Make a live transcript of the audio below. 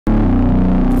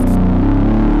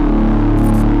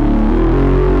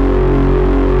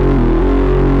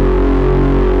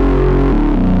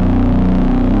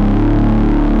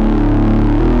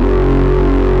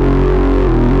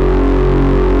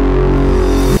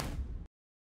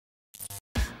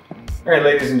All right,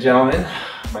 ladies and gentlemen,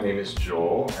 my name is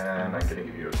Joel, and I'm going to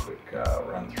give you a quick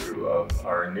run through of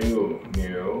our new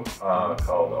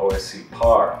called OSC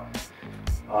PAR.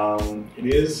 It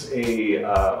is a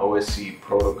OSC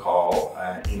protocol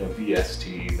in a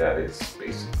VST that is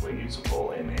basically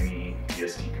usable in any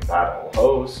VST-compatible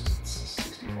host. It's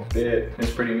 64-bit.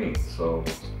 It's pretty neat, so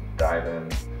let's dive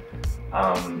in.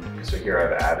 So here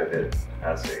I've added it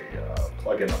as a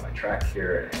plugin on my track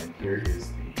here, and here is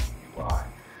the UI.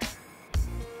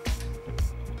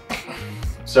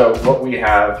 So what we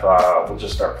have, we'll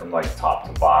just start from like top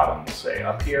to bottom. We'll say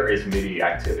up here is MIDI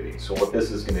activity. So what this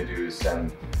is going to do is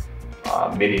send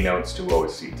MIDI notes to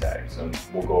OSC tags, and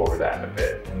we'll go over that in a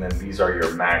bit. And then these are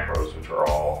your macros, which are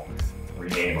all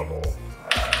renameable.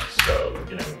 So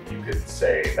you could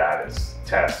say that is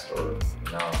test or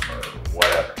num or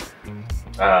whatever.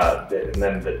 And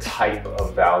then the type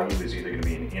of value is either going to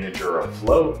be an integer or a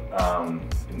float.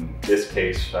 In this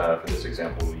case, for this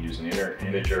example, we'll use an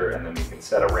integer, and then we can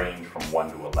set a range from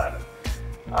 1 to 11.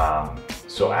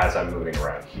 So as I'm moving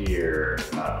around here,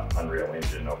 Unreal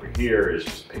Engine over here is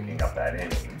just picking up that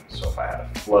int. So if I had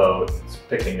a float, it's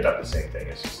picking it up the same thing.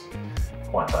 It's just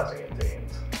quantizing it to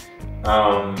int.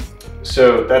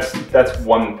 So that's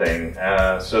one thing.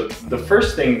 So the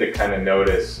first thing to kind of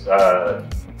notice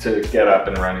to get up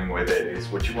and running with it is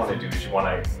what you want to do is you want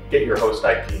to get your host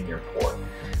IP in your port.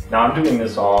 Now I'm doing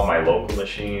this all on my local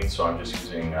machine, so I'm just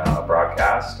using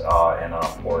broadcast and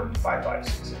on port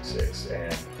 55666.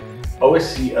 And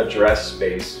OSC address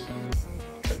space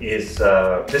is,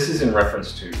 this is in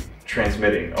reference to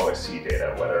transmitting OSC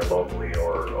data, whether locally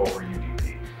or over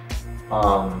UDP.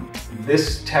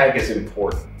 This tag is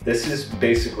important. This is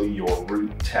basically your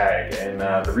root tag, and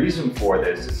the reason for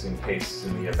this is in case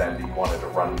in the event that you wanted to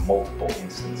run multiple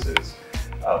instances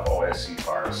of OSC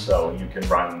PAR. So you can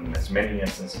run as many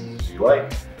instances as you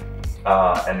like,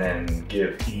 and then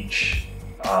give each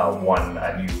one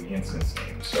a new instance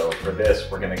name. So for this,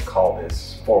 we're going to call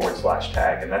this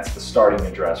 /tag, and that's the starting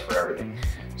address for everything.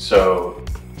 So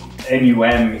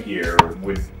NUM here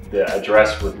the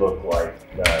address would look like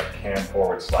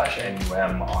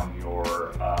cam/NUM on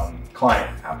your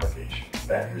client application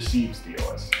that receives the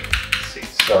OSC.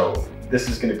 So this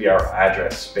is going to be our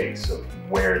address space of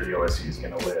where the OSC is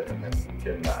going to live, and then we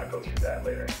can go through that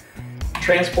later.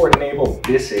 Transport enabled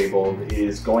disabled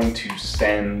is going to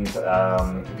send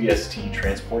VST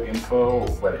transport info,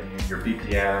 whether your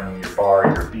BPM, your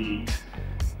bar, your beat,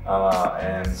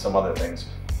 and some other things.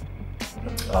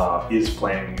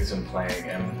 Isn't playing,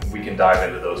 and we can dive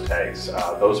into those tags.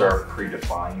 Those are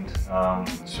predefined,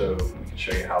 so we can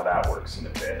show you how that works in a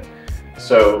bit.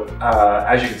 So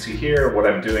as you can see here, what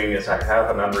I'm doing is I have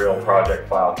an Unreal project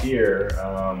file here,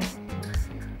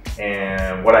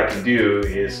 and what I can do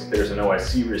is there's an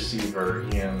OSC receiver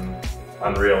in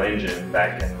Unreal Engine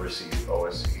that can receive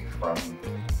OSC from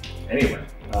anywhere.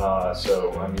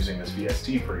 So I'm using this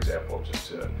VST, for example, just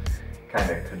to kind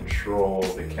of control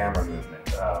the camera movement.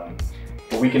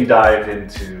 But we can dive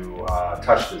into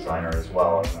Touch Designer as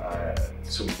well,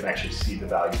 so we can actually see the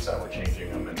values that we're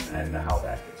changing them and how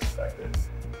that gets affected.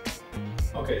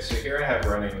 Okay, so here I have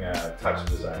running Touch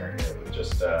Designer here with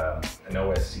just an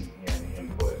OSC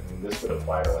input. And this would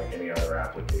apply to like any other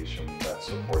application that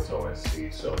supports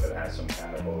OSC. So if it has some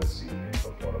kind of OSC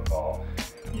input protocol,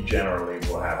 you generally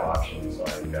will have options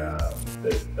like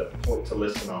the port to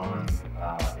listen on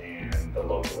and the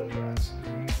local address.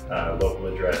 Local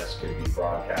address could be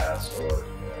broadcast or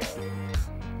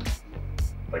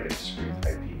like a discrete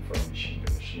IP from machine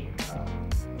to machine.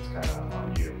 It's kind of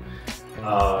on you.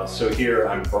 So here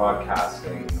I'm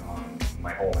broadcasting on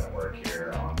my whole network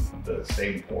here on the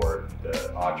same port,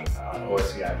 the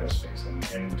OSC address space.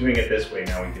 And doing it this way,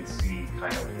 now we can see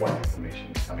kind of what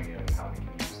information is coming in and how we can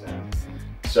use that.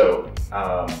 So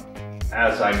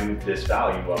as I move this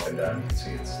value up and down, you can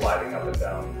see it's sliding up and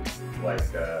down like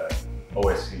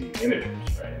OSC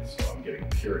integers, right? So I'm getting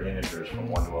pure integers from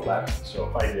 1 to 11. So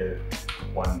if I did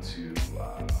 1 to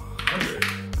 100,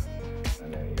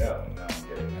 and there you go. Now I'm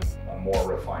getting a more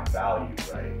refined value,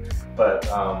 right? But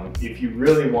if you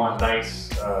really want nice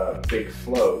big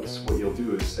floats, what you'll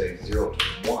do is say 0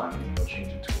 to 1, and you'll change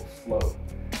it to a float.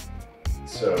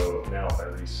 So now if I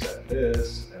reset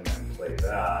this and then play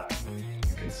that,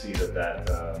 you can see that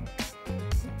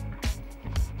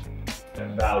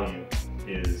value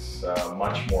is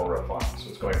much more refined. So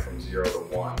it's going from 0 to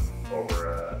 1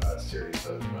 over a series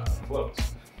of floats.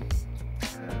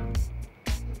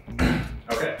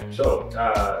 Okay, so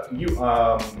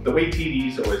the way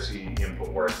TD's OSC input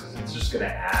works is it's just going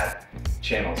to add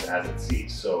channels as it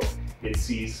sees. So it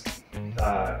sees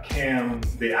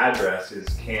the address is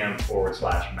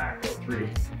cam/macro3,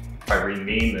 If I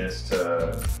rename this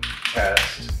to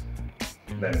test,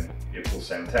 then it will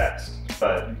send test.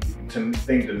 But the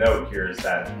thing to note here is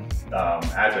that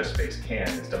address space can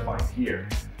is defined here.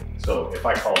 So if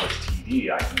I call this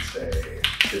TD, I can say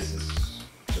this is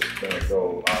just going to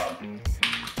go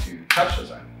to touch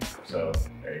design. So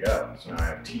there you go. So now I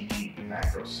have TD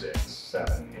macro 6,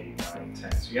 7, 8, 9,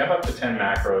 10. So you have up to 10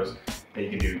 macros that you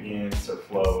can do ints or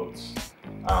floats.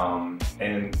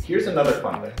 And here's another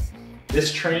fun thing.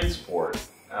 This transport,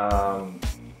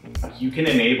 you can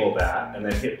enable that and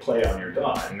then hit play on your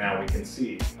dot. And now we can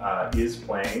see is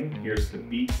playing. Here's the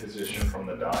beat position from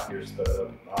the dot. Here's the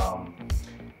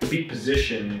beat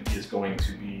position is going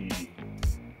to be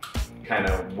kind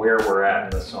of where we're at in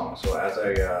the song. So as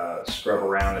I scrub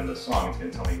around in the song, it's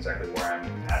going to tell me exactly where I'm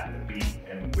at in the beat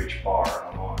and which bar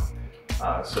I'm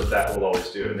on. So that will always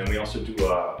do. And then we also do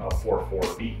a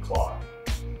 4/4 beat clock.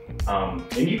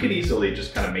 And you could easily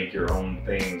just kind of make your own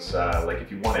things. Like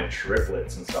if you wanted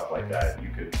triplets and stuff like that, you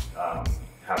could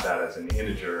have that as an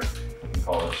integer and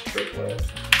call it triplet,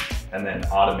 and then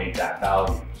automate that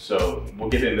value. So we'll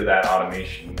get into that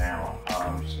automation now.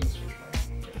 I'm just gonna switch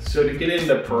my. So to get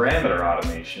into parameter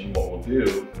automation, what we'll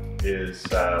do is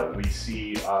we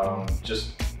see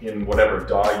just in whatever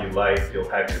DAW you like, you'll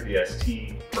have your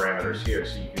VST parameters here.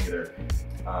 So you can either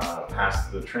pass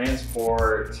the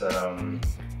transport,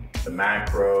 the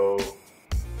macro,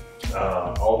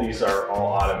 all these are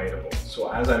all automatable.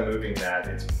 So as I'm moving that,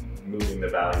 it's moving the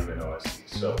value in OSC.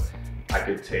 So I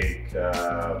could take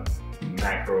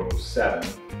macro 7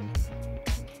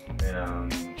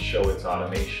 and show its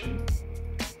automation,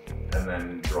 and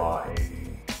then draw a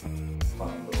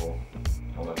fun little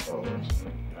electro or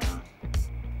something.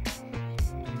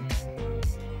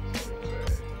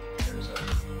 There's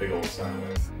a big old sine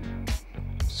wave.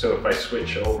 So if I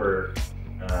switch over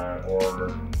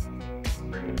or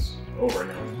bring this over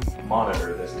now,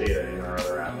 monitor this data in our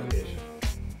other application.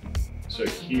 So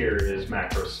here is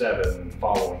macro 7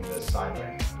 following this sine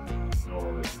wave,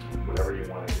 or whatever you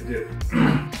want it to do.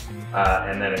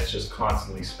 And then it's just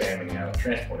constantly spamming out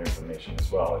transport information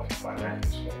as well, if you find that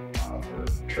useful, for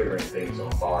triggering things on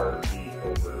bar or beat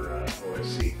over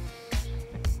OSC.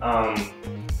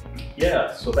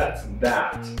 Yeah, so that's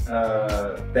that.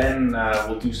 Then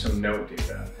we'll do some note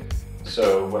data.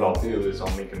 So what I'll do is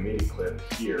I'll make a MIDI clip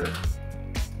here.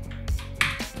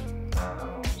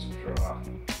 I'll just draw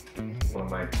one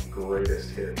of my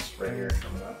greatest hits right here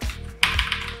coming up.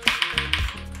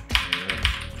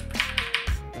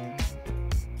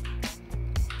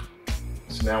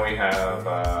 So now we have,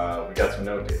 we got some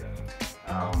note data.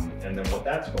 And then what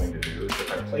that's going to do is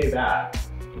if I play that,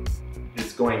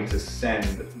 it's going to send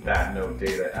that note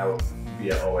data out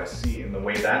via OSC. And the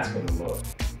way that's going to look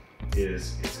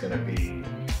is it's going to be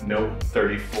note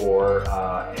 34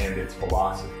 and its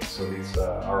velocity. So these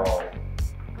are all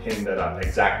pinned at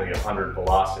exactly 100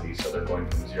 velocity, so they're going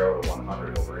from 0 to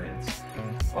 100 over ints.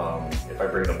 If I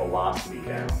bring the velocity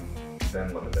down,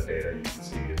 then look at the data, you can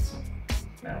see it's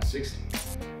now 60.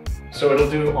 So it'll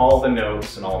do all the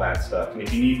notes and all that stuff. And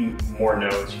if you need more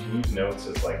notes, you can use notes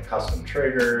as like custom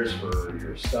triggers for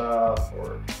your stuff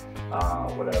or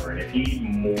whatever. And if you need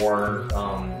more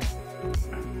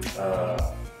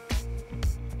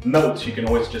notes, you can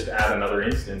always just add another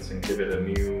instance and give it a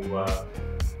new,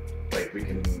 like we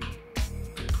can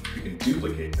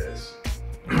duplicate this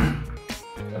and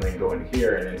then go in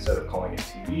here, and instead of calling it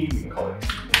TV, we can call it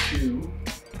TV2.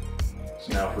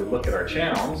 So now if we look at our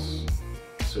channels,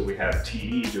 so we have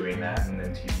TD doing that and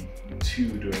then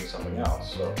TV2 doing something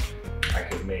else. So I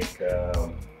could make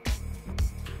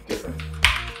different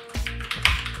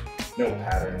note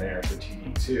pattern there for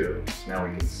TD2. So now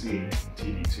we can see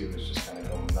TD2 is just kind of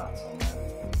going nuts on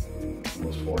that.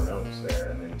 Those 4 notes there,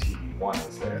 and then TD1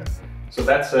 is there. So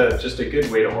that's just a good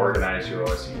way to organize your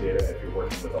OSC data if you're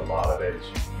working with a lot of it.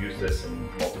 You use this in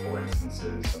multiple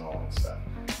instances and all that stuff.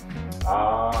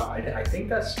 I think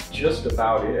that's just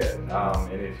about it.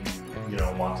 And if you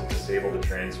want to disable the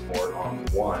transport on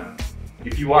one,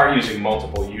 if you are using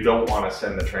multiple, you don't want to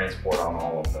send the transport on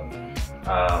all of them.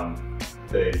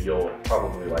 You'll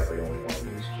probably likely only want to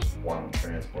use just one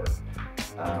transport.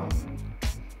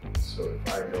 So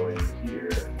if I go in here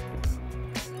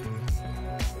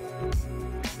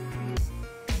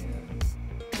and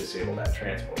disable that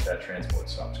transport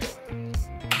stops going.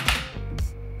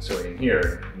 So in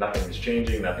here, nothing is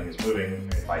changing, nothing is moving.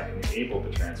 If I enable the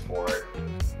transport,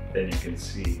 then you can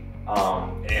see.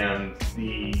 And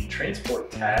the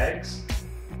transport tags,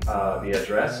 the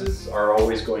addresses are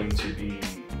always going to be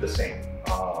the same,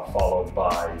 followed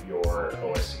by your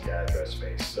OSC address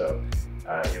space. So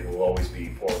it will always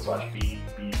be /beat,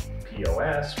 beat,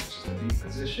 POS, which is the beat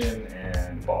position,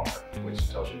 and bar, which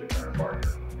tells you the current bar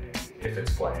you're on, and if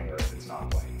it's playing or if it's not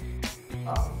playing.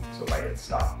 So if I hit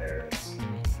stop there, it's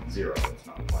 0, it's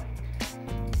not playing.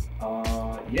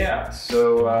 Yeah,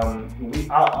 so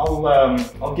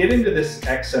I'll get into this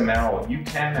XML. You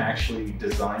can actually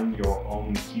design your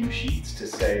own cue sheets to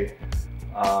say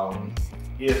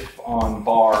if on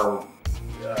bar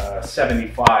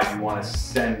 75 you want to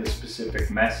send a specific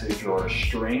message or a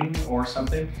string or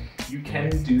something, you can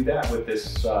do that with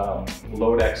this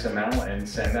load XML and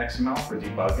send XML for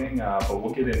debugging, but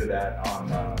we'll get into that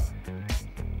on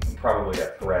probably a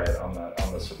thread on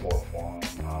the support forum.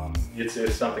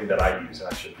 It's something that I use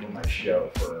actually for my show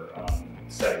for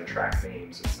setting track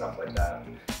names and stuff like that,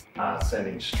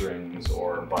 sending strings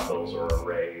or bundles or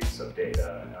arrays of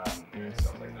data and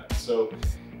stuff like that. So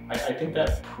I think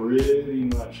that pretty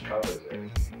much covers it.